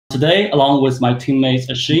Today, along with my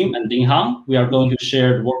teammates Ashim and Dinghang, we are going to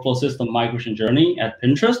share the workflow system migration journey at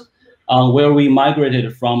Pinterest, where we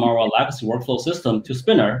migrated from our legacy workflow system to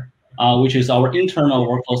Spinner, which is our internal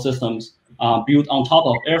workflow systems built on top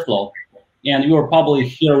of Airflow. And you will probably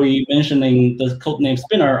hear me mentioning the codename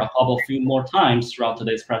Spinner a few more times throughout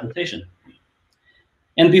today's presentation.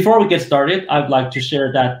 And before we get started, I'd like to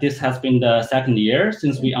share that this has been the second year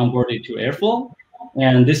since we onboarded to Airflow.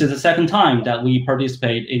 And this is the second time that we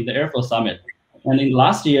participate in the Airflow Summit. And in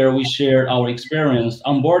last year, we shared our experience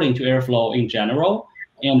onboarding to Airflow in general.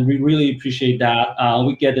 And we really appreciate that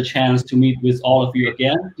we get the chance to meet with all of you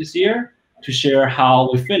again this year to share how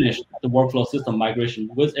we finished the workflow system migration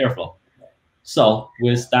with Airflow. So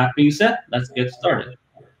with that being said, let's get started.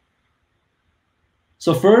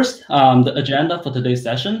 So first, the agenda for today's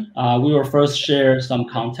session, we will first share some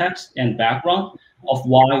context and background of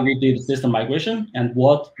why we did system migration and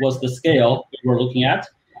what was the scale we were looking at.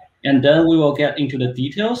 And then we will get into the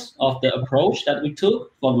details of the approach that we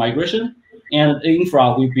took for the migration and the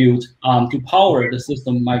infra we built to power the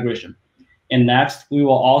system migration. And next, we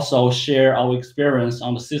will also share our experience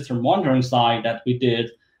on the system monitoring side that we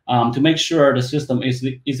did to make sure the system is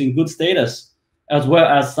in good status, as well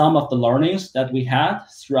as some of the learnings that we had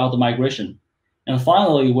throughout the migration. And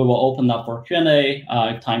finally, we will open up for Q&A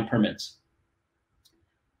if time permits.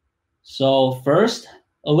 So first,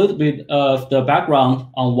 a little bit of the background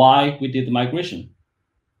on why we did the migration.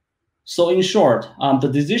 So in short, the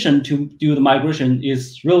decision to do the migration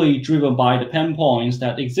is really driven by the pain points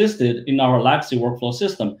that existed in our legacy workflow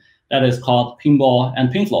system that is called Pinball and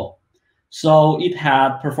Pinflow. So it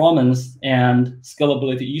had performance and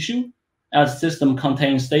scalability issue, as system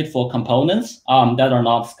contains stateful components that are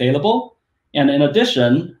not scalable. And in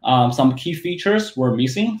addition, some key features were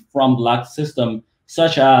missing from the legacy system,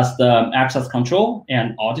 such as the access control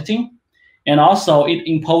and auditing. And also it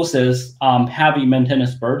imposes heavy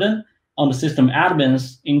maintenance burden on the system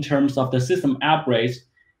admins in terms of the system upgrades,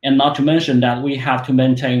 and not to mention that we have to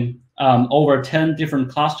maintain over 10 different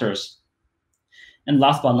clusters. And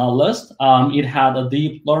last but not least, it had a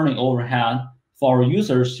deep learning overhead for our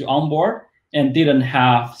users to onboard and didn't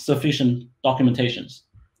have sufficient documentations.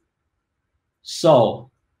 So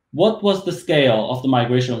what was the scale of the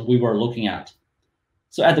migration we were looking at?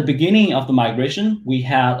 So at the beginning of the migration, we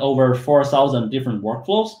had over 4,000 different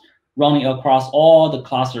workflows running across all the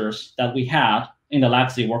clusters that we had in the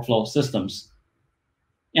legacy workflow systems.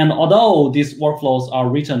 And although these workflows are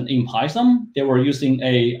written in Python, they were using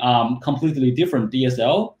a completely different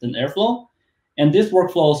DSL than Airflow. And these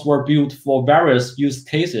workflows were built for various use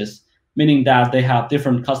cases, meaning that they have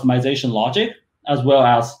different customization logic as well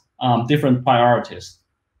as different priorities.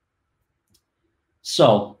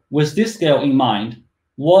 So with this scale in mind,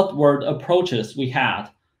 what were the approaches we had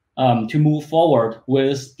to move forward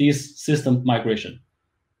with this system migration?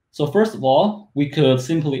 So first of all, we could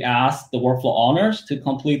simply ask the workflow owners to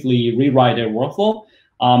completely rewrite their workflow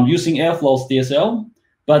using Airflow's DSL,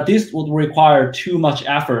 but this would require too much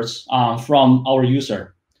efforts from our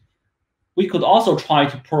user. We could also try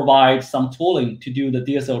to provide some tooling to do the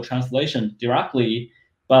DSL translation directly,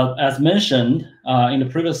 but as mentioned in the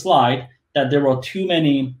previous slide, that there were too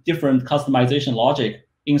many different customization logic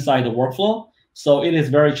inside the workflow. So it is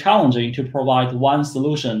very challenging to provide one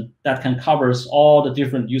solution that can cover all the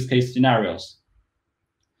different use case scenarios.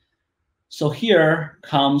 So here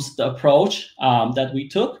comes the approach that we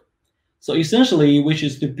took. So essentially, which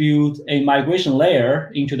is to build a migration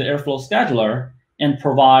layer into the Airflow scheduler and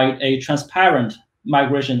provide a transparent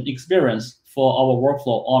migration experience for our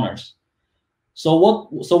workflow owners.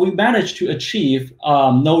 So we managed to achieve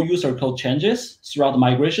no user code changes throughout the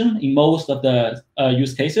migration in most of the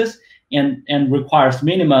use cases, and requires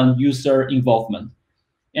minimum user involvement.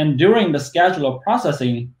 And during the scheduler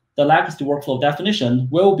processing, the legacy workflow definition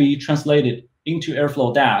will be translated into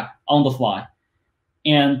Airflow DAG on the fly.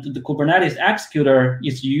 And the Kubernetes executor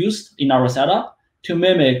is used in our setup to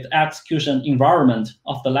mimic the execution environment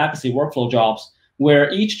of the legacy workflow jobs,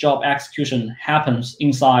 where each job execution happens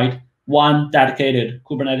inside one dedicated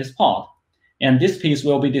Kubernetes pod. And this piece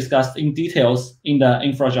will be discussed in details in the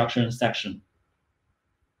infrastructure section.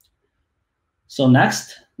 So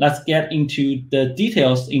next, let's get into the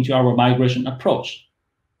details into our migration approach.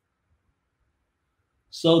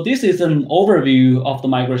 So this is an overview of the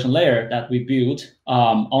migration layer that we built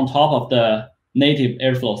on top of the native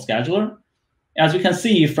Airflow scheduler. As you can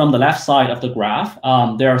see from the left side of the graph,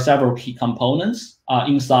 there are several key components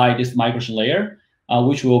inside this migration layer,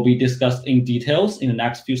 which will be discussed in details in the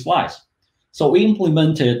next few slides. So we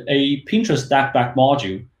implemented a Pinterest stackback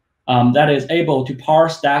module that is able to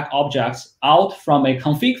parse stack objects out from a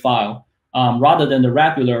config file rather than the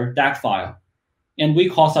regular DAG file. And we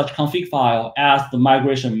call such config file as the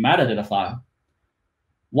migration metadata file.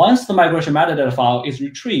 Once the migration metadata file is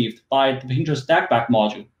retrieved by the Pinterest DAGback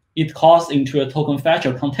module, it calls into a token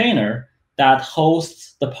fetcher container that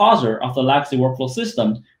hosts the parser of the legacy workflow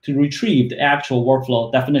system to retrieve the actual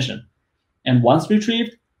workflow definition. And once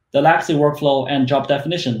retrieved, the legacy workflow and job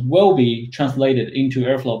definition will be translated into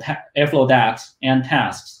Airflow DAGs and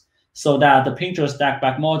tasks, so that the Pinterest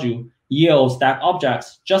DAGback module yields DAG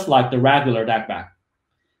objects just like the regular DAGback.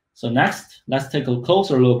 So next, let's take a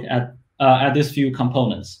closer look at these few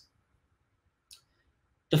components.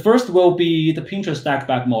 The first will be the Pinterest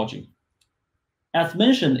DAGback module. As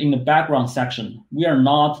mentioned in the background section, we are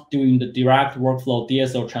not doing the direct workflow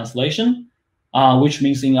DSL translation, which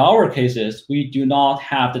means in our cases, we do not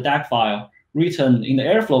have the DAG file written in the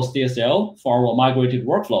Airflow's DSL for our migrated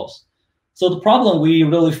workflows. So the problem we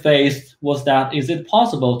really faced was that, is it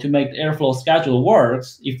possible to make the Airflow schedule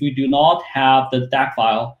works if we do not have the DAG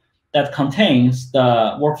file that contains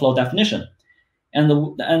the workflow definition? And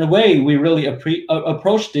the way we really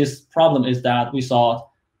approached this problem is that we thought,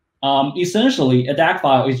 essentially, a DAG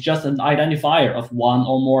file is just an identifier of one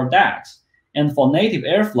or more DAGs. And for native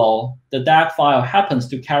Airflow, the DAG file happens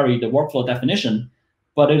to carry the workflow definition,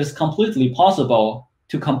 but it is completely possible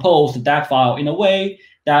to compose the DAG file in a way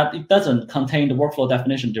that it doesn't contain the workflow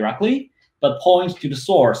definition directly, but points to the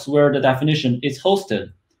source where the definition is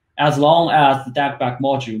hosted, as long as the DAGback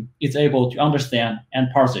module is able to understand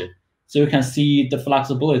and parse it. So you can see the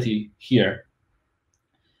flexibility here.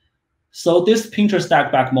 So this Pinterest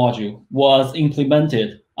DAGback module was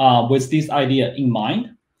implemented with this idea in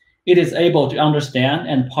mind. It is able to understand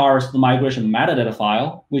and parse the migration metadata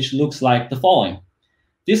file, which looks like the following.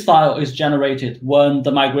 This file is generated when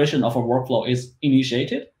the migration of a workflow is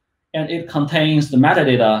initiated, and it contains the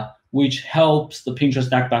metadata which helps the Pinterest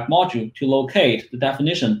DAGback module to locate the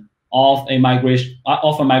definition of a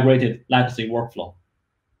migrated legacy workflow.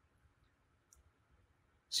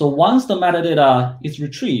 So once the metadata is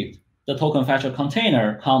retrieved, the token fetcher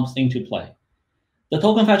container comes into play. The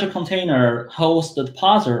token fetcher container hosts the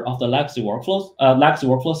parser of the legacy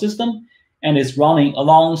workflow system and is running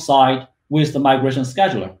alongside with the migration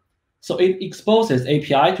scheduler. So it exposes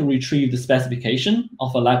API to retrieve the specification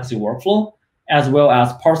of a legacy workflow, as well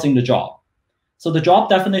as parsing the job. So the job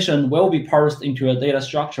definition will be parsed into a data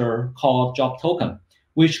structure called job token,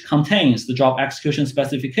 which contains the job execution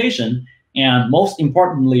specification and, most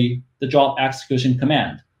importantly, the job execution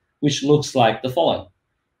command, which looks like the following.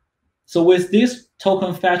 So with this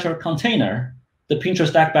token fetcher container, the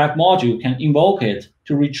Pinterest DAGback module can invoke it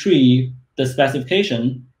to retrieve the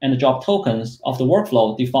specification and the job tokens of the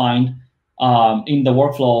workflow defined in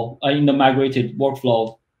the migrated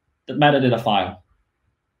workflow, the metadata file.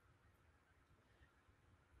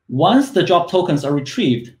 Once the job tokens are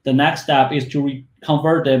retrieved, the next step is to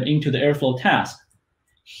convert them into the Airflow task.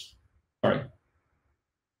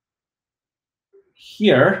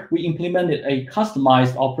 Here, we implemented a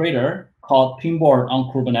customized operator called Pinboard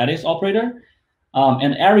on Kubernetes operator,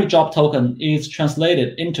 and every job token is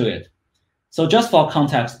translated into it. So just for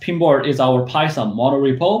context, Pinboard is our Python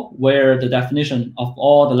monorepo where the definition of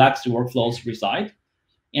all the legacy workflows reside.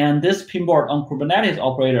 And this Pinboard on Kubernetes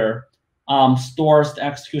operator stores the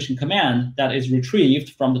execution command that is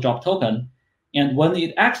retrieved from the job token. And when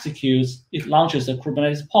it executes, it launches a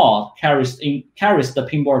Kubernetes pod, carries the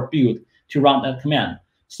Pinboard build to run that command.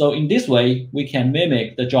 So in this way, we can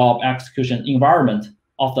mimic the job execution environment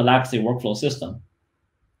of the legacy workflow system.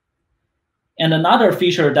 And another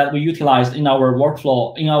feature that we utilized in our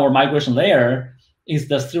workflow, in our migration layer, is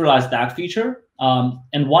the serialized DAG feature.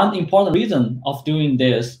 And one important reason of doing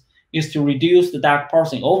this is to reduce the DAG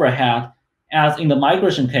parsing overhead, as in the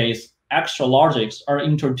migration case, extra logics are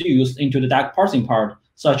introduced into the DAG parsing part,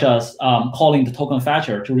 such as calling the token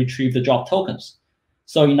fetcher to retrieve the job tokens.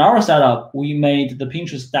 So in our setup, we made the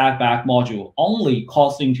Pinterest DAGback module only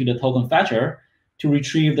calls into the token fetcher to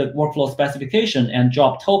retrieve the workflow specification and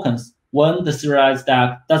job tokens when the serialized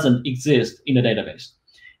DAG doesn't exist in the database.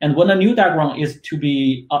 And when a new DAG run is to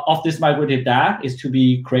be of this migrated DAG is to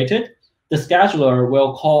be created, the scheduler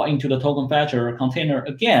will call into the token fetcher container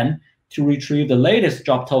again to retrieve the latest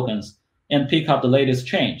job tokens and pick up the latest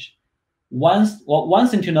change. One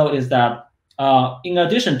thing to note is that in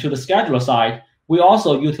addition to the scheduler side, we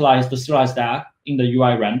also utilize the serialized DAG in the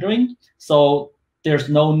UI rendering. So there's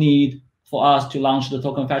no need for us to launch the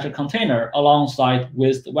token fetcher container alongside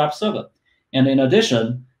with the web server. And in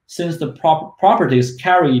addition, since the properties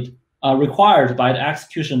required by the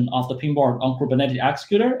execution of the Pinboard on Kubernetes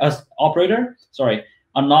executor as operator,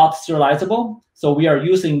 are not serializable, So we are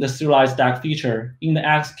using the serialized DAG feature in the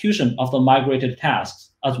execution of the migrated tasks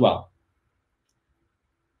as well.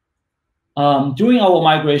 During our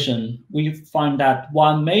migration, we find that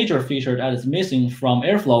one major feature that is missing from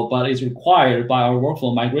Airflow but is required by our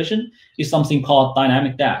workflow migration is something called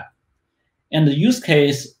dynamic DAG. And the use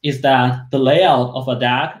case is that the layout of a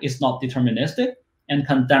DAG is not deterministic and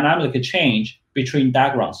can dynamically change between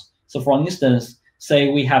DAG runs. So for instance, say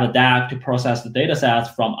we have a DAG to process the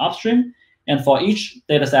datasets from upstream, and for each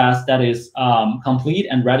dataset that is complete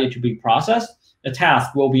and ready to be processed, a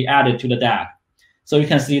task will be added to the DAG. So you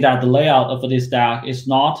can see that the layout of this DAG is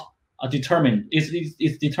not determined.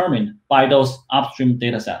 It's determined by those upstream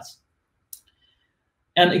datasets.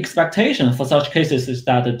 And expectation for such cases is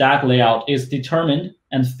that the DAG layout is determined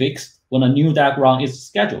and fixed when a new DAG run is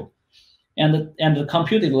scheduled, and the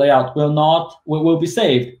computed layout will be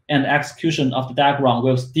saved, and execution of the DAG run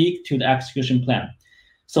will stick to the execution plan,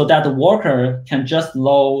 so that the worker can just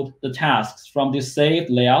load the tasks from this saved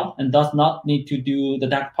layout and does not need to do the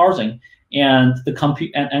DAG parsing and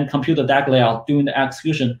compute the DAG layout during the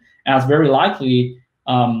execution, as very likely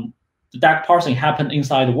the DAG parsing happened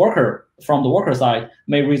inside the worker from the worker side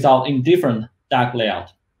may result in different DAG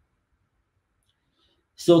layout.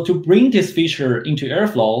 So to bring this feature into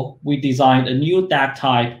Airflow, we designed a new DAG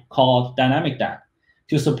type called dynamic DAG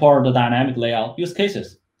to support the dynamic layout use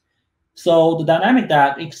cases. So the dynamic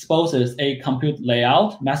DAG exposes a compute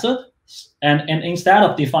layout method, and instead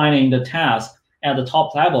of defining the task at the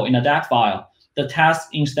top level in a DAG file, the task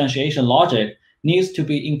instantiation logic needs to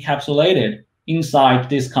be encapsulated inside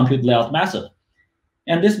this compute layout method.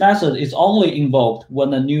 And this method is only invoked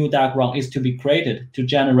when a new DAG run is to be created to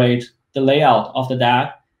generate the layout of the DAG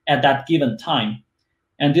at that given time.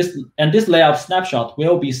 And this layout snapshot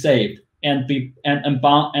will be saved and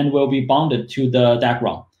will be bounded to the DAG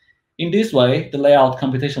run. In this way, the layout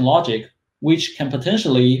computation logic, which can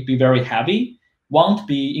potentially be very heavy, won't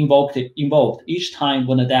be invoked each time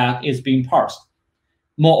when the DAG is being parsed.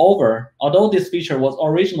 Moreover, although this feature was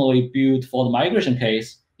originally built for the migration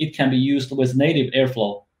case, it can be used with native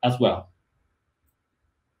Airflow as well.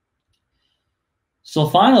 So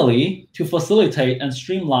finally, to facilitate and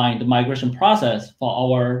streamline the migration process for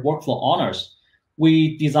our workflow owners,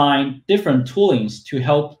 we designed different toolings to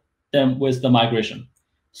help them with the migration.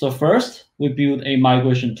 So first, we built a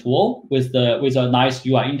migration tool with a nice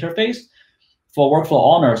UI interface for workflow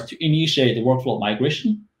owners to initiate the workflow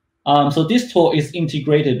migration. So this tool is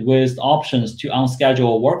integrated with options to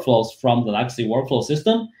unschedule workflows from the legacy workflow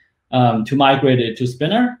system to migrate it to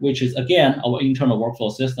Spinner, which is, again, our internal workflow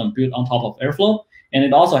system built on top of Airflow. And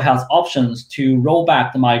it also has options to roll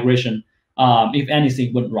back the migration if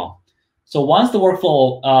anything went wrong. So once the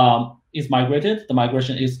workflow is migrated, the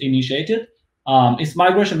migration is initiated, its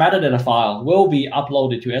migration metadata file will be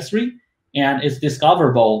uploaded to S3, and it's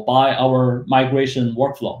discoverable by our migration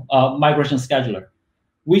workflow, migration scheduler,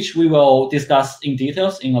 which we will discuss in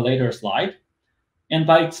details in a later slide. And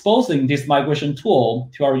by exposing this migration tool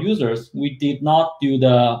to our users, we did not do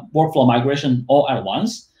the workflow migration all at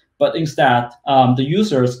once, but instead, the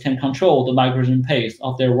users can control the migration pace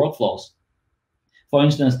of their workflows. For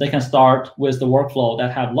instance, they can start with the workflow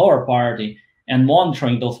that have lower priority and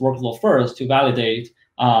monitoring those workflows first to validate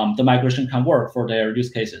the migration can work for their use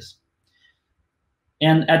cases.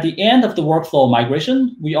 And at the end of the workflow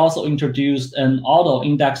migration, we also introduced an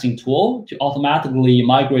auto-indexing tool to automatically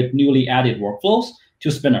migrate newly added workflows to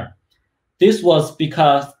Spinner. This was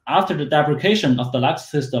because after the deprecation of the legacy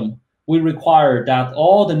system, we required that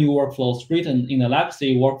all the new workflows written in the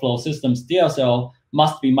legacy workflow system's DLSL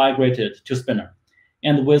must be migrated to Spinner.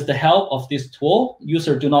 And with the help of this tool,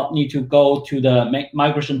 users do not need to go to the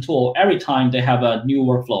migration tool every time they have a new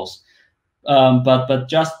workflows.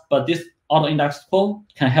 But this auto-index tool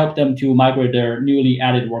can help them to migrate their newly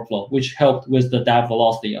added workflow, which helped with the dev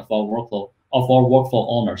velocity of our workflow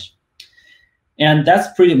owners. And that's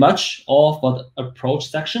pretty much all for the approach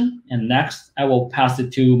section. And next, I will pass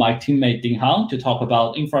it to my teammate Ding Hang to talk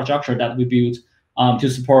about infrastructure that we built to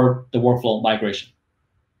support the workflow migration.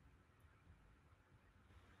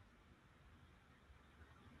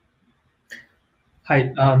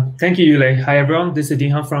 Hi, thank you, Yulei. Hi, everyone. This is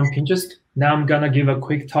Ding Hang from Pinterest. Now I'm gonna give a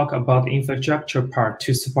quick talk about the infrastructure part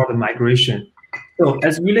to support the migration. So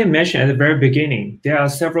as Yulei mentioned at the very beginning, there are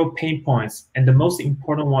several pain points, and the most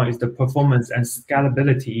important one is the performance and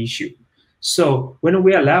scalability issue. So when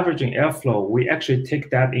we are leveraging Airflow, we actually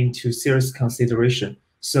take that into serious consideration.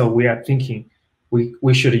 So we are thinking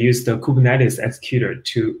we should use the Kubernetes executor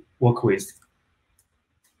to work with.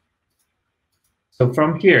 So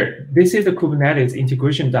from here, this is the Kubernetes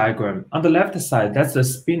integration diagram. On the left side, that's the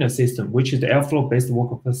Spinner system, which is the Airflow-based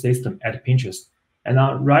workflow system at Pinterest. And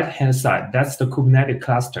on the right-hand side, that's the Kubernetes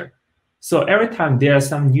cluster. So every time there are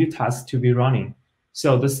some new tasks to be running,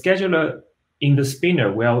 so the scheduler in the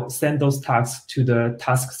Spinner will send those tasks to the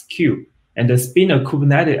tasks queue. And the Spinner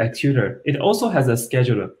Kubernetes executor, it also has a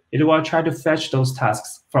scheduler. It will try to fetch those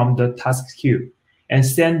tasks from the task queue and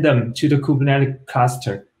send them to the Kubernetes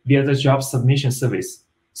cluster via the job submission service.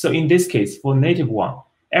 So in this case, for native one,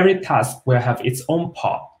 every task will have its own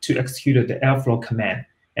pod to execute the Airflow command.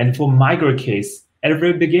 And for migrate case, at the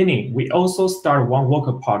very beginning, we also start one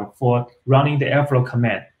worker pod for running the Airflow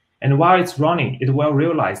command. And while it's running, it will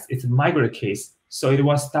realize it's a migrate case. So it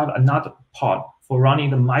will start another pod for running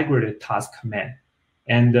the migrated task command.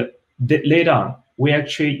 And later on, we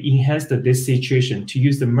actually enhanced this situation to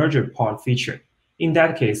use the merger pod feature. In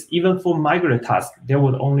that case, even for migrate task, there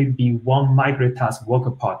would only be one migrate task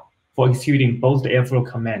worker pod for executing both the Airflow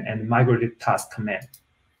command and migrated task command.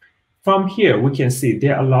 From here, we can see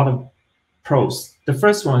there are a lot of pros. The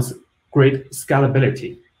first one is great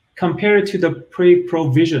scalability. Compared to the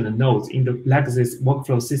pre-provisioned nodes in the legacy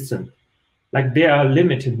workflow system, like there are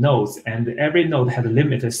limited nodes and every node has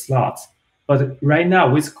limited slots. But right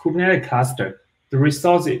now with Kubernetes cluster, the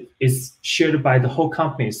resource is shared by the whole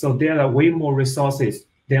company. So there are way more resources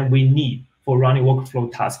than we need for running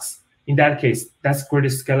workflow tasks. In that case, that's great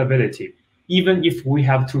scalability. Even if we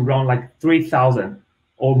have to run like 3,000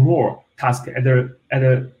 or more tasks at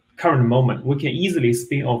the current moment, we can easily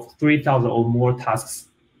spin off 3,000 or more tasks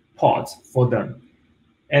pods for them.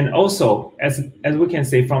 And also, as we can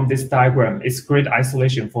see from this diagram, it's great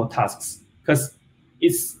isolation for tasks because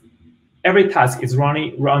every task is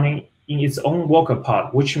running in its own worker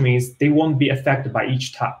pod, which means they won't be affected by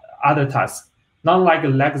each other task. Not like a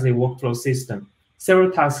legacy workflow system.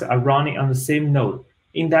 Several tasks are running on the same node.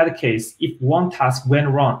 In that case, if one task went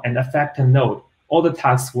wrong and affect a node, all the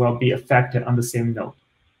tasks will be affected on the same node.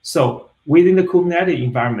 So within the Kubernetes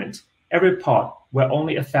environment, every pod will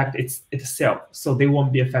only affect itself, so they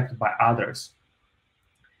won't be affected by others.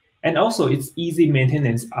 And also, it's easy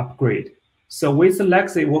maintenance upgrade. So with the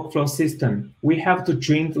legacy workflow system, we have to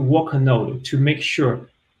drain the worker node to make sure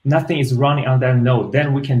nothing is running on that node.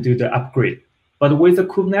 Then we can do the upgrade. But with the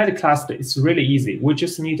Kubernetes cluster, it's really easy. We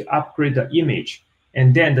just need to upgrade the image.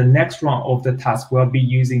 And then the next round of the task will be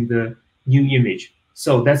using the new image.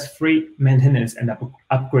 So that's free maintenance and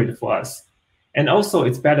upgrade for us. And also,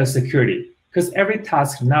 it's better security because every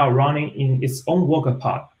task now running in its own worker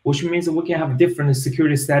pod, which means we can have different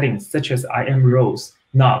security settings such as IAM roles,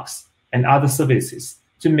 NOCs, and other services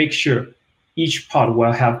to make sure each pod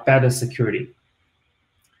will have better security.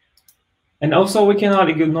 And also, we cannot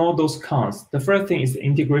ignore those cons. The first thing is the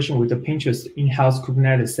integration with the Pinterest in-house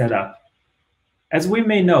Kubernetes setup. As we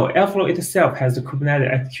may know, Airflow itself has the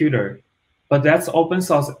Kubernetes executor, but that's open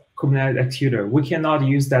source Kubernetes executor. We cannot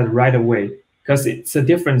use that right away because it's a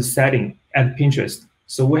different setting at Pinterest.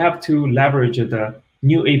 So we have to leverage the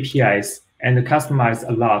new APIs and customize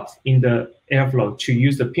a lot in the Airflow to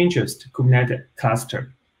use the Pinterest Kubernetes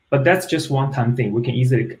cluster. But that's just one-time thing. We can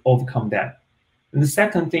easily overcome that. And the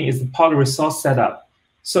second thing is the pod resource setup.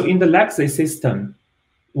 So in the legacy system,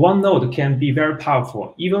 one node can be very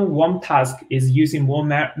powerful. Even one task is using more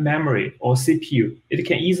memory or CPU, it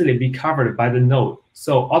can easily be covered by the node.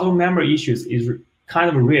 So auto memory issues is kind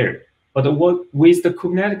of rare. But with the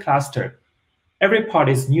Kubernetes cluster, every pod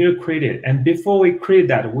is newly created. And before we create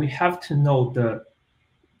that, we have to know the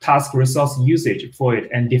task resource usage for it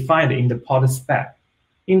and define it in the pod spec.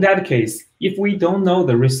 In that case, if we don't know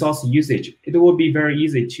the resource usage, it will be very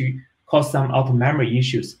easy to cause some auto memory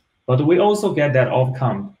issues. But we also get that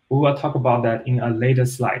overcome. We will talk about that in a later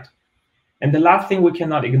slide. And the last thing we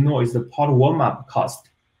cannot ignore is the pod warm-up cost.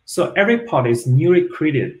 So every pod is newly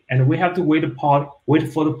created, and we have to wait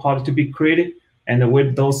for the pod to be created, and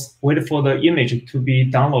wait for the image to be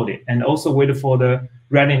downloaded, and also wait for the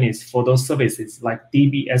readiness for those services like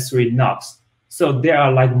DB, S3, NOCs. So there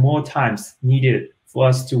are like more times needed for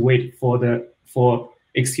us to wait for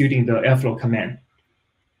executing the Airflow command.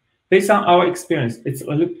 Based on our experience, it's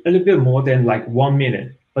a little bit more than like 1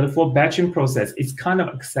 minute, but for batching process, it's kind of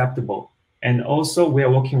acceptable. And also we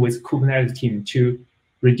are working with Kubernetes team to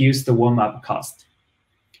reduce the warm-up cost.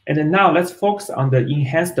 And then now let's focus on the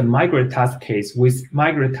enhanced migrate task case with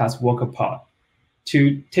migrate task worker pod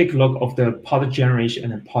to take a look of the pod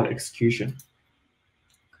generation and pod execution.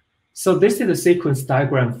 So this is the sequence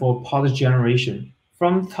diagram for pod generation.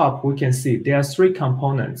 From the top, we can see there are 3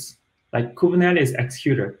 components like Kubernetes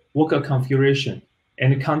executor, worker configuration,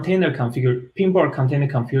 and container pinboard container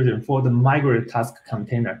configuration for the migrate task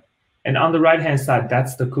container. And on the right-hand side,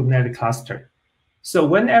 that's the Kubernetes cluster. So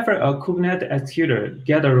whenever a Kubernetes executor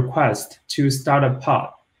get a request to start a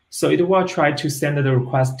pod, so it will try to send the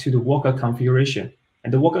request to the worker configuration.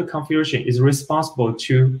 And the worker configuration is responsible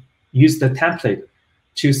to use the template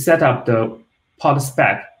to set up the pod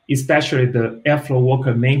spec, especially the Airflow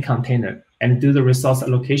worker main container, and do the resource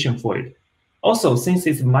allocation for it. Also, since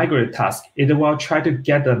it's a migrate task, it will try to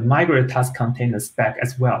get the migrate task container spec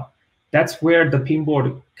as well. That's where the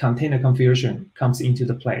Pinboard container configuration comes into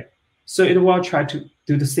the play. So it will try to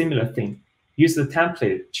do the similar thing, use the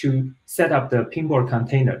template to set up the Pinboard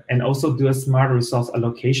container and also do a smart resource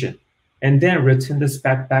allocation, and then return the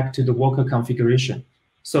spec back to the worker configuration.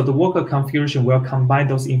 So the worker configuration will combine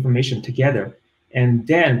those information together and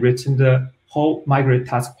then return the whole migrate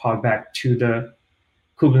task pod back to the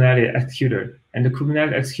Kubernetes executor. And the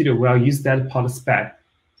Kubernetes executor will use that pod spec,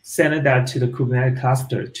 send that to the Kubernetes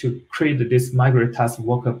cluster to create this migrate task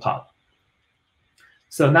worker pod.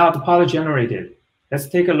 So now the pod generated. Let's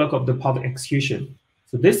take a look at the pod execution.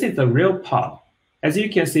 So this is the real pod. As you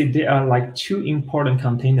can see, there are like two important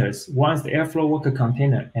containers. One is the Airflow worker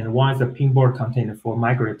container, and one is the Pinboard container for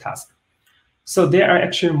migrate task. So there are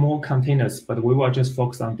actually more containers, but we will just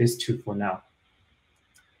focus on these two for now.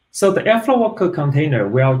 So the Airflow worker container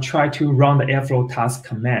will try to run the Airflow task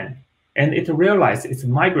command, and it realizes it's a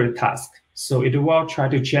migrate task. So it will try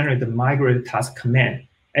to generate the migrate task command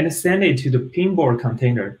and send it to the Pinboard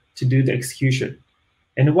container to do the execution.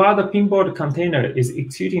 And while the Pinboard container is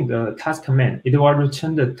executing the task command, it will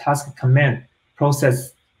return the task command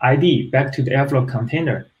process ID back to the Airflow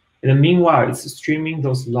container. And meanwhile, it's streaming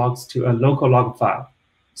those logs to a local log file.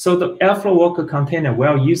 So the Airflow worker container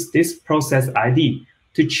will use this process ID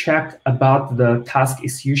to check about the task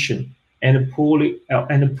execution and pull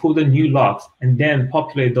the new logs, and then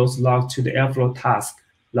populate those logs to the Airflow task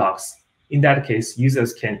logs. In that case,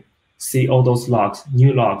 users can see all those logs,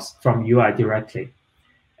 new logs from UI directly.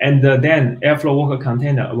 And then Airflow worker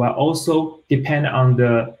container will also depend on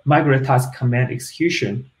the migrate task command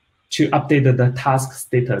execution to update the task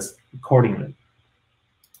status accordingly.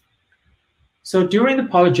 So during the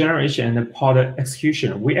pod generation and the pod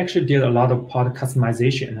execution, we actually did a lot of pod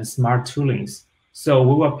customization and smart toolings. So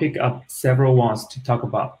we will pick up several ones to talk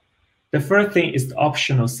about. The first thing is the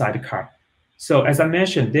optional sidecar. So as I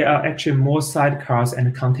mentioned, there are actually more sidecars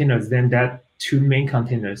and containers than that two main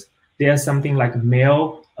containers. There are something like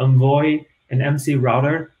Mail, Envoy, and MC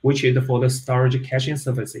Router, which is for the storage caching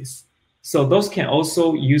services. So those can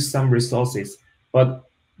also use some resources, but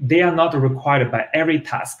they are not required by every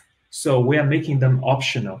task. So we are making them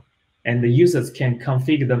optional, and the users can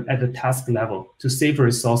configure them at the task level to save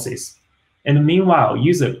resources. And meanwhile,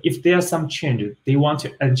 if there are some changes, they want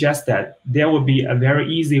to adjust that, there will be a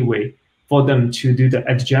very easy way for them to do the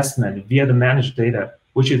adjustment via the managed data,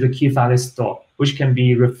 which is the key value store, which can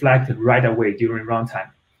be reflected right away during runtime.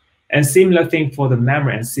 And similar thing for the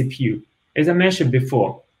memory and CPU. As I mentioned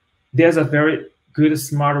before, there's a very good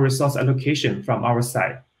smart resource allocation from our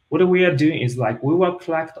side. What we are doing is like we will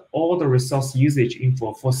collect all the resource usage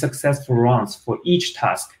info for successful runs for each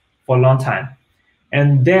task for a long time.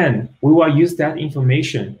 And then we will use that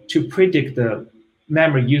information to predict the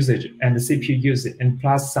memory usage and the CPU usage, and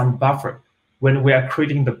plus some buffer when we are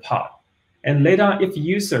creating the pod. And later on, if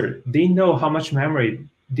user, they know how much memory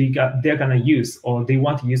they're gonna use, or they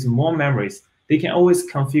want to use more memories, they can always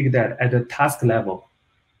configure that at the task level.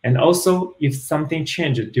 And also, if something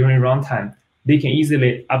changes during runtime, they can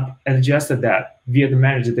easily adjust that via the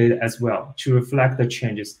managed data as well to reflect the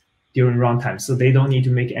changes during runtime. So they don't need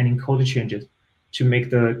to make any code changes to make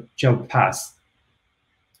the job pass.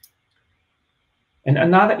 And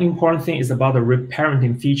another important thing is about the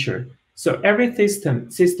reparenting feature. So every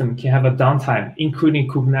system can have a downtime, including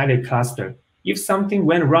Kubernetes cluster. If something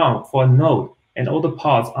went wrong for a node, and all the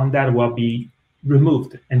pods on that will be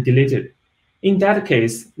removed and deleted. In that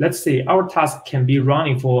case, let's say our task can be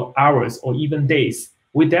running for hours or even days.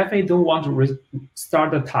 We definitely don't want to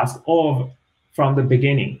start the task all from the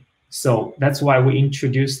beginning. So that's why we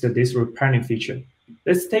introduced this reparenting feature.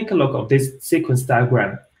 Let's take a look at this sequence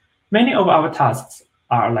diagram. Many of our tasks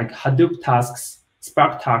are like Hadoop tasks,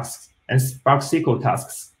 Spark tasks, and Spark SQL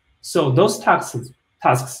tasks. So those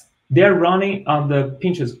tasks, they're running on the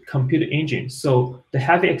Pinterest computer engine. So the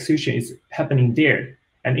heavy execution is happening there.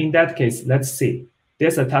 And in that case, let's see,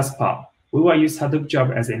 there's a task pod. We will use Hadoop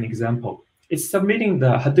job as an example. It's submitting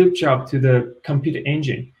the Hadoop job to the computer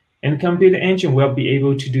engine, and computer engine will be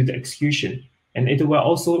able to do the execution. And it will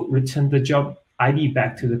also return the job ID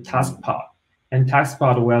back to the task pod. And task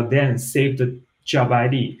pod will then save the job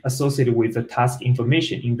ID associated with the task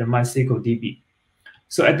information in the MySQL DB.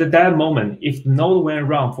 So at that moment, if the node went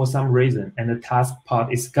wrong for some reason and the task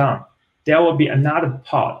pod is gone, there will be another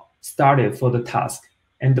pod started for the task.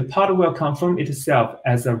 And the pod will confirm itself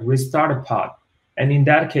as a restart pod. And in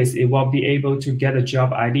that case, it will be able to get a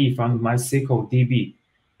job ID from MySQL DB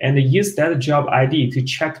and use that job ID to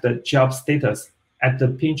check the job status at the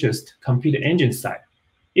Pinterest computer engine side.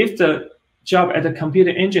 If the job at the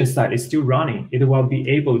computer engine side is still running, it will be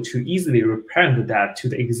able to easily reparent that to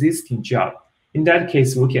the existing job. In that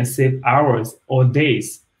case, we can save hours or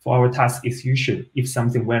days for our task execution if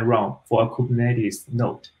something went wrong for a Kubernetes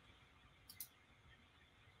node.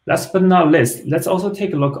 Last but not least, let's also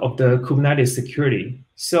take a look at the Kubernetes security.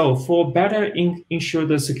 So for better ensure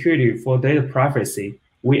the security for data privacy,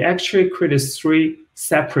 we actually created 3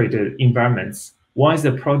 separated environments. One is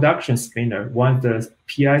the production spinner, one is the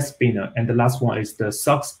PI spinner, and the last one is the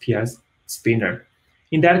SOX PI spinner.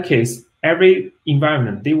 In that case, every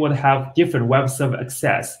environment, they would have different web server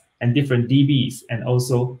access and different DBs and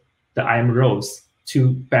also the IAM roles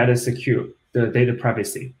to better secure the data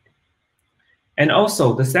privacy. And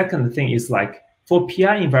also the second thing is like for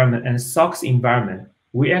PI environment and SOX environment,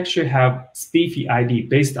 we actually have SPIFFE ID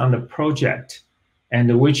based on the project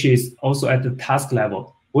and which is also at the task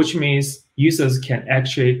level, which means users can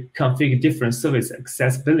actually configure different service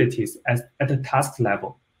accessibilities at the task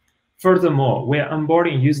level. Furthermore, we are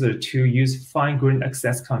onboarding users to use fine-grained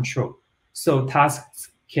access control, so tasks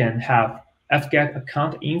can have FGAC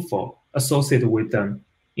account info associated with them.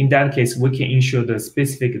 In that case, we can ensure the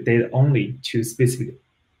specific data only to specific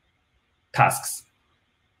tasks.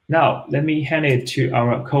 Now, let me hand it to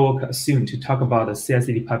our coworker Asun to talk about the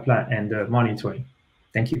CI/CD pipeline and the monitoring.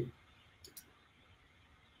 Thank you.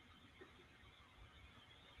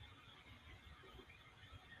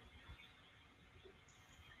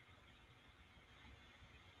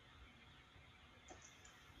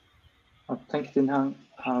 Thank you, Dinhang.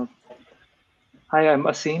 Hi, I'm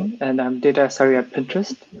Asim, and I'm data SRE at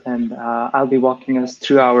Pinterest, and I'll be walking us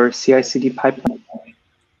through our CI/CD pipeline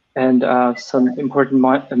and some important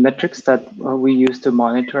metrics that we use to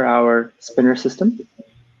monitor our spinner system.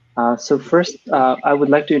 So first, I would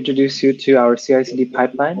like to introduce you to our CI/CD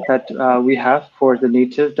pipeline that we have for the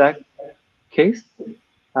native DAG case.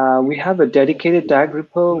 We have a dedicated DAG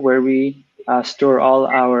repo where we store all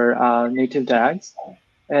our native DAGs.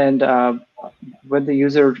 And when the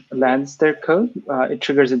user lands their code, it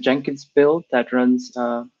triggers a Jenkins build that runs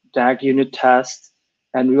DAG unit tests.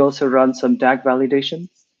 And we also run some DAG validations.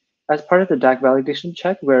 As part of the DAG validation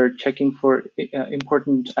check, we're checking for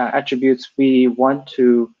important attributes we want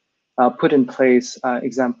to put in place,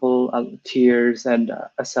 example, tiers and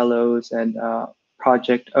SLOs and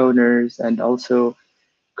project owners, and also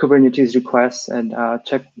Kubernetes requests, and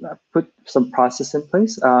put some process in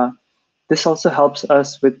place. This also helps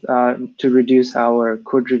us with to reduce our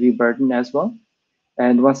code review burden as well.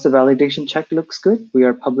 And once the validation check looks good, we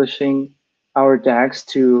are publishing our DAGs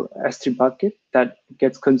to S3 bucket that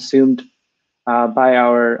gets consumed by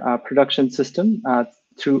our production system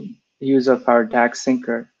through use of our DAG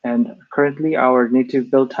syncer. And currently, our native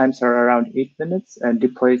build times are around 8 minutes, and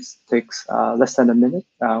deploy takes less than a minute.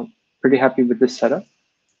 Pretty happy with this setup.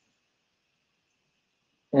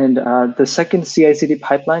 And the second CI/CD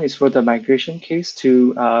pipeline is for the migration case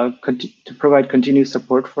to provide continuous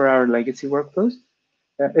support for our legacy workflows.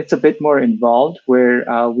 It's a bit more involved, where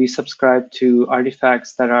we subscribe to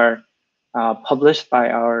artifacts that are published by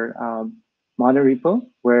our monorepo,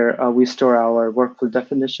 where we store our workflow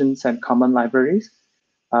definitions and common libraries.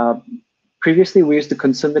 Previously, we used to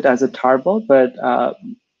consume it as a tarball,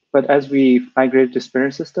 but as we migrated to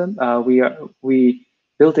Spinner system, we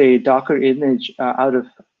built a Docker image out of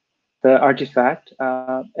the artifact,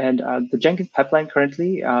 and the Jenkins pipeline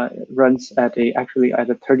currently runs at actually at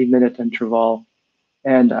a 30-minute interval.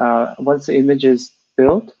 And once the image is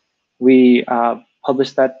built, we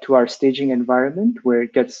publish that to our staging environment, where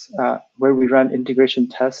it gets where we run integration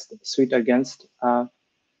test suite against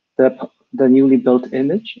the newly built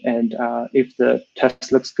image. And if the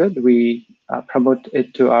test looks good, we promote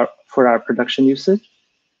it to for our production usage.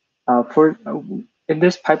 In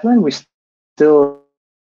this pipeline, we still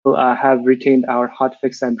have retained our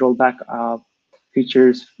hotfix and rollback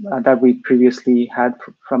features that we previously had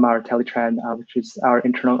from our Teletran, which is our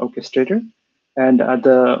internal orchestrator. And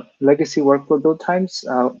the legacy workflow build times,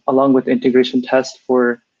 along with integration test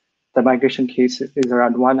for the migration case, is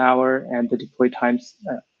around 1 hour, and the deploy times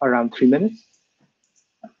around 3 minutes.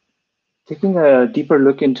 Taking a deeper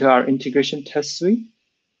look into our integration test suite,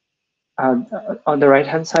 on the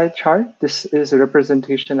right-hand side chart, this is a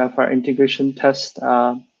representation of our integration test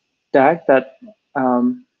DAG that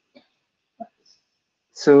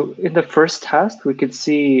So in the first task, we could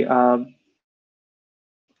see a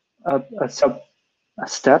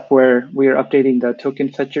step where we are updating the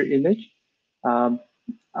token fetcher image.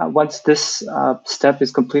 Once this step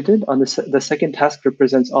is completed, on the second task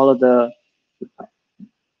represents all of the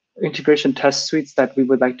integration test suites that we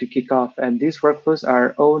would like to kick off. And these workflows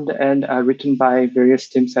are owned and written by various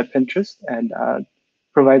teams at Pinterest and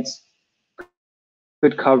provides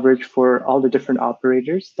good coverage for all the different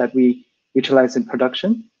operators that we utilize in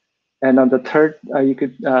production. And on the third,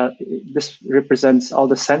 this represents all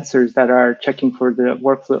the sensors that are checking for the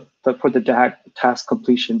workflow for the DAG task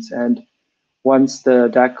completions. And once the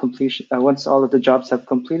DAG completion, once all of the jobs have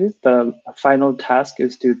completed, the final task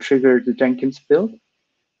is to trigger the Jenkins build,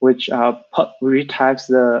 which retags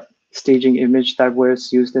the staging image that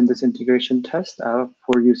was used in this integration test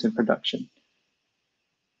for use in production.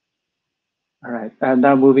 All right, and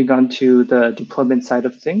now moving on to the deployment side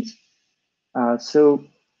of things. All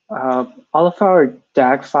of our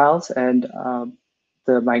DAG files and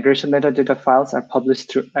the migration metadata files are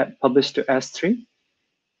published to S3.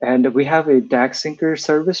 And we have a DAG syncer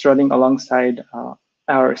service running alongside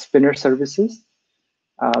our spinner services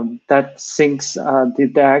that syncs the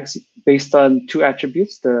DAGs based on two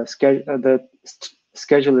attributes, the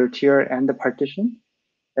scheduler tier and the partition.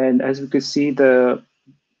 And as we could see, the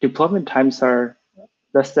deployment times are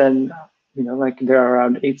less than, like they're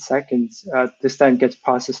around 8 seconds. This then gets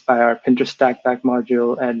processed by our Pinterest DAG-back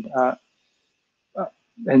module,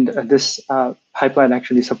 and this pipeline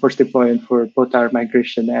actually supports deployment for both our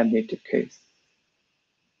migration and native case.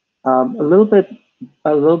 A little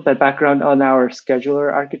bit background on our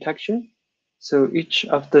scheduler architecture. So each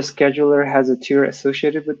of the scheduler has a tier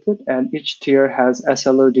associated with it, and each tier has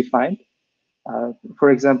SLO defined.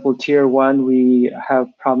 For example, tier 1, we have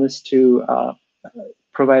promised to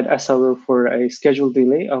provide SLO for a scheduled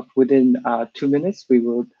delay of within 2 minutes. We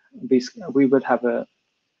would have a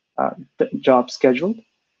job scheduled.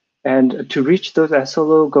 And to reach those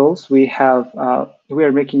SLO goals, we are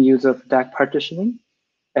making use of DAG partitioning.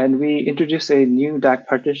 And we introduce a new DAG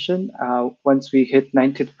partition once we hit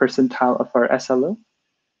 90th percentile of our SLO.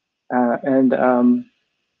 And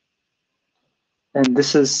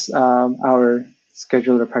this is our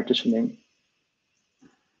scheduler partitioning.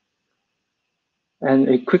 And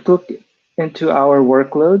a quick look into our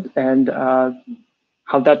workload and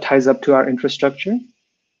how that ties up to our infrastructure.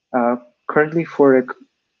 Currently,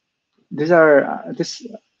 this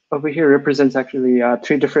over here represents actually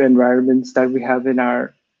 3 different environments that we have in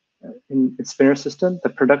our spinner system: the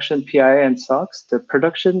production, PI, and SOX. The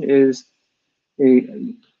production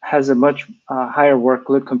has a much higher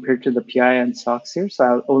workload compared to the PI and SOX here. So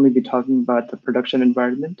I'll only be talking about the production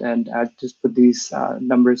environment, and I'll just put these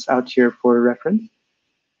numbers out here for reference.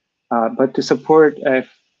 But to support a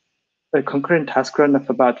concurrent task run of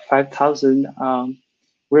about 5,000,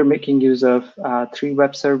 we're making use of 3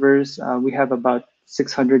 web servers. We have about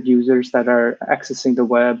 600 users that are accessing the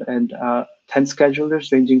web, and 10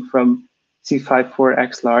 schedulers ranging from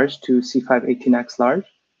C5-4X large to C5-18X large.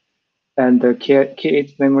 And the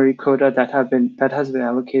K8 memory quota that has been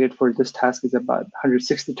allocated for this task is about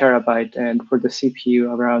 160 terabyte, and for the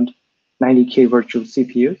CPU around 90K virtual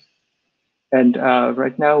CPUs. And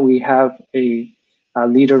right now we have a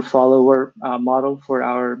leader-follower model for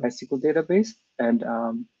our MySQL database, and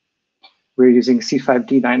we're using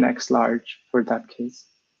C5D9X large for that case.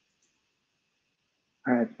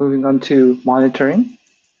 All right, moving on to monitoring.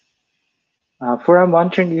 For our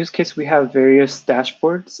monitoring use case, we have various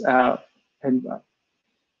dashboards, and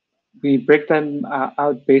we break them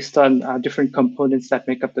out based on different components that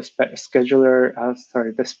make up the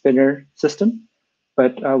the spinner system.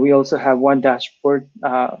 But we also have one dashboard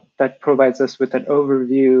that provides us with an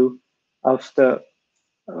overview of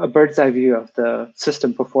a bird's eye view of the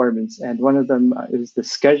system performance. And one of them is the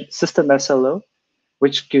system SLO,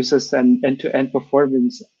 which gives us an end-to-end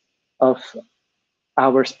performance of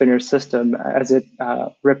our spinner system, as it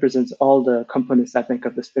represents all the components that make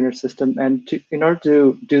up the spinner system. And in order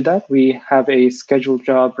to do that, we have a scheduled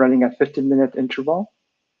job running at 15-minute interval.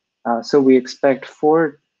 So we expect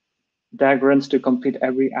 4 DAG runs to complete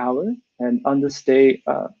every hour. And on this day,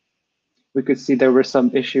 we could see there were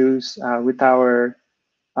some issues with our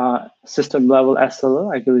system level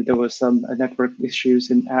SLO. I believe there was some network issues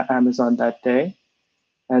in Amazon that day.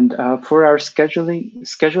 And for our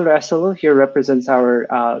scheduler SLO, here represents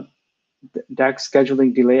our DAG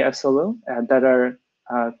scheduling delay SLO that are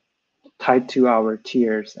tied to our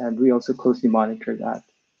tiers. And we also closely monitor that.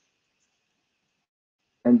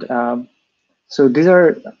 And so these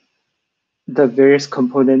are the various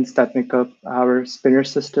components that make up our spinner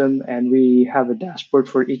system, and we have a dashboard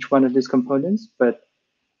for each one of these components. But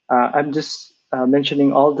I'm just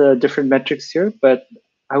mentioning all the different metrics here, but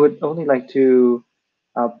I would only like to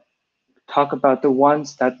talk about the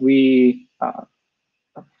ones that we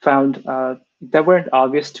found that weren't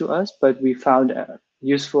obvious to us, but we found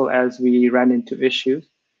useful as we ran into issues.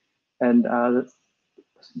 And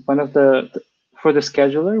one of for the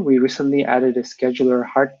scheduler, we recently added a scheduler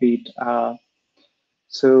heartbeat.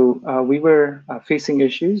 So we were facing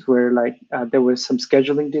issues where there was some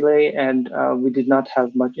scheduling delay, and we did not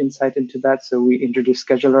have much insight into that. So we introduced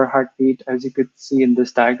scheduler heartbeat, as you could see in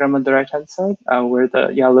this diagram on the right-hand side, where the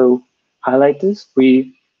yellow highlight is.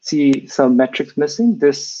 We see some metrics missing.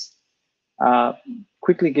 This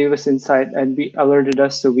quickly gave us insight and alerted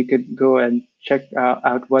us so we could go and check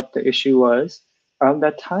out what the issue was around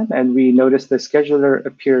that time. And we noticed the scheduler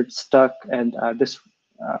appeared stuck, and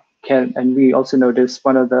and we also noticed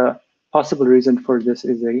one of the possible reasons for this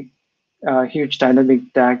is a huge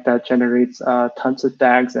dynamic DAG that generates tons of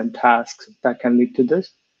DAGs and tasks that can lead to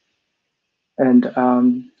this. And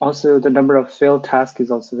also the number of failed tasks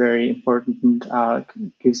is also very important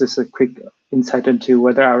and gives us a quick insight into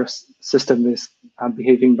whether our system is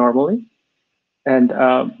behaving normally. And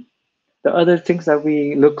the other things that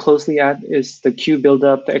we look closely at is the queue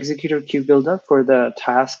buildup, the executor queue buildup for the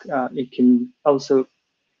task. It can also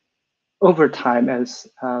over time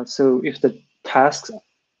so if the tasks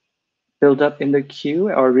build up in the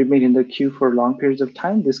queue or remain in the queue for long periods of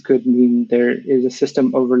time, this could mean there is a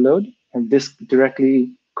system overload, and this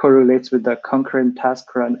directly correlates with the concurrent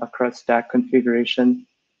task run across stack configuration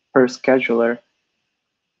per scheduler.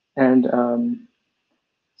 And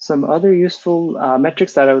some other useful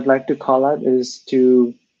metrics that I would like to call out is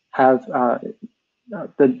to have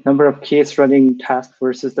the number of case running tasks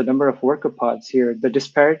versus the number of worker pods here. The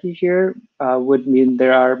disparity here would mean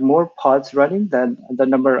there are more pods running than the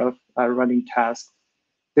number of running tasks.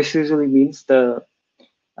 This usually means the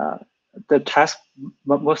task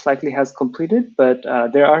most likely has completed, but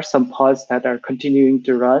there are some pods that are continuing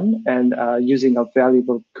to run and using a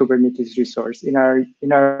valuable Kubernetes resource. In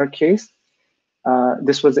our case,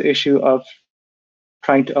 this was the issue of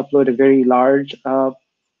trying to upload a very large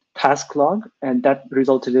task log, and that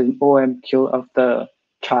resulted in OM kill of the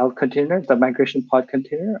child container, the migration pod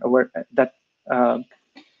container, where that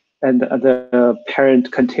and the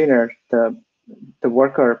parent container, the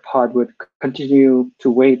worker pod would continue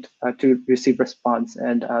to wait to receive response,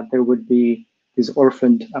 and there would be these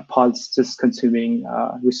orphaned pods just consuming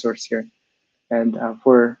resource here. And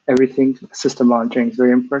for everything, system monitoring is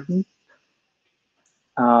very important.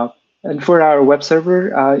 And for our web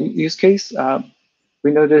server use case, we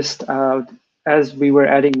noticed as we were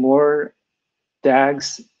adding more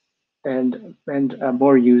DAGs and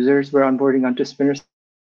more users were onboarding onto Spinner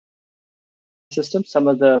system, some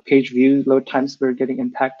of the page view load times were getting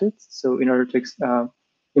impacted. So in order to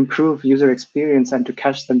improve user experience and to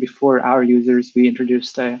catch them before our users, we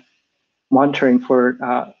introduced a monitoring for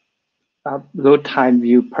load time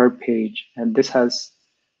view per page. And this has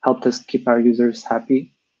helped us keep our users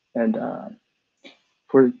happy. And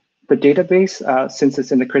for the database, since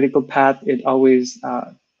it's in the critical path, it always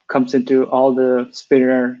comes into all the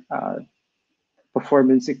Spinner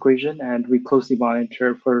performance equation, and we closely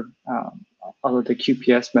monitor for all of the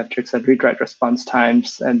QPS metrics and read-write response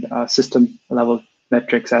times and system level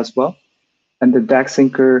metrics as well. And the DAG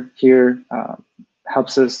syncer here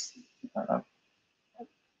helps us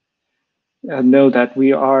know that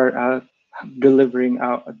we are delivering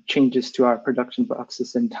changes to our production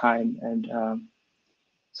boxes in time. And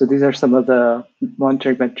so these are some of the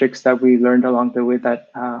monitoring metrics that we learned along the way that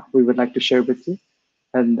we would like to share with you.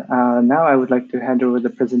 And now I would like to hand over the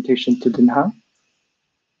presentation to Dinh Hăng.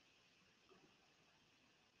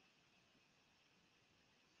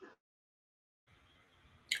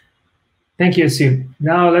 Thank you, Asim.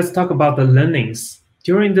 Now let's talk about the learnings.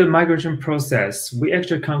 During the migration process, we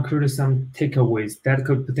actually concluded some takeaways that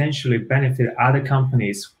could potentially benefit other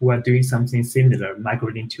companies who are doing something similar,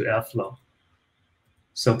 migrating to Airflow.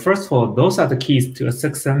 So first of all, those are the keys to a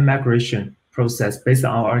successful migration process based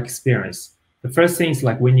on our experience. The first thing is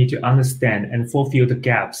we need to understand and fulfill the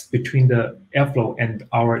gaps between the Airflow and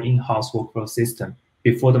our in-house workflow system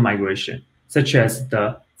before the migration, such as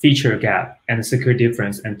the feature gap and security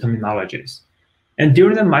difference and terminologies. And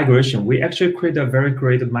during the migration, we actually created a very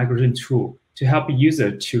great migration tool to help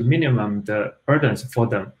users to minimum the burdens for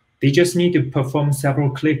them. They just need to perform several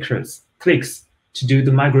clicks to do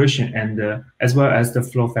the migration and as well as the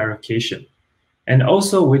flow verification. And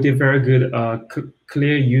also we did very good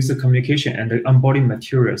clear user communication and the onboarding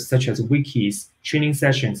materials such as wikis, training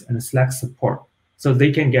sessions, and Slack support, so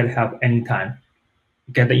they can get help anytime,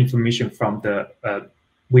 get the information from the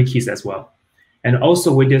wikis as well. And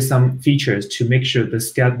also we did some features to make sure the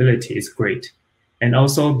scalability is great. And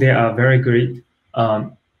also there are very great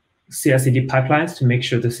CI/CD pipelines to make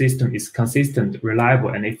sure the system is consistent, reliable,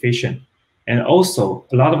 and efficient. And also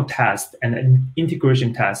a lot of tests and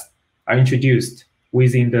integration tests are introduced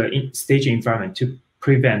within the staging environment to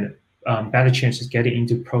prevent bad changes getting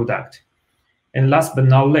into product. And last but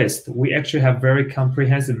not least, we actually have very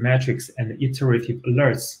comprehensive metrics and iterative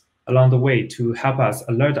alerts along the way to help us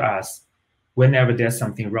alert us whenever there's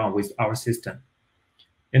something wrong with our system.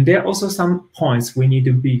 And there are also some points we need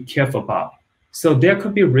to be careful about. So there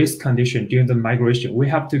could be risk condition during the migration. We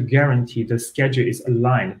have to guarantee the schedule is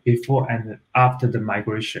aligned before and after the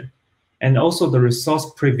migration. And also the resource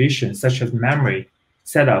provision, such as memory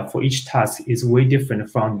setup for each task, is way different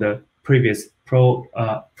from the previous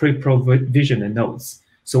pre-provisioned nodes.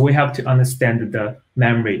 So we have to understand the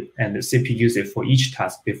memory and the CPU usage for each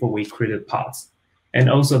task before we create the pods. And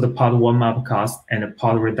also the pod warm-up cost and the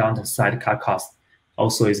pod redundant sidecar cost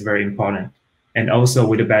also is very important. And also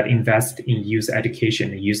we better invest in user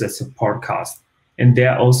education and user support costs. And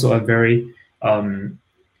there are also a very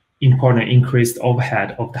important increased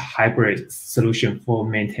overhead of the hybrid solution for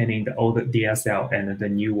maintaining the old DSL and the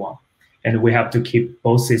new one. And we have to keep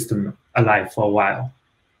both systems alive for a while.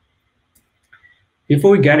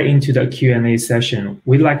 Before we get into the Q&A session,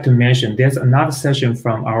 we'd like to mention there's another session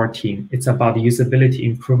from our team. It's about usability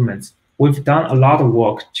improvements. We've done a lot of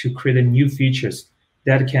work to create new features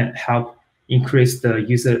that can help increase the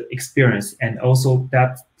user experience, and also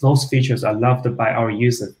that those features are loved by our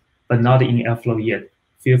users, but not in Airflow yet.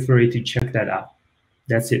 Feel free to check that out.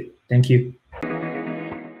 That's it. Thank you.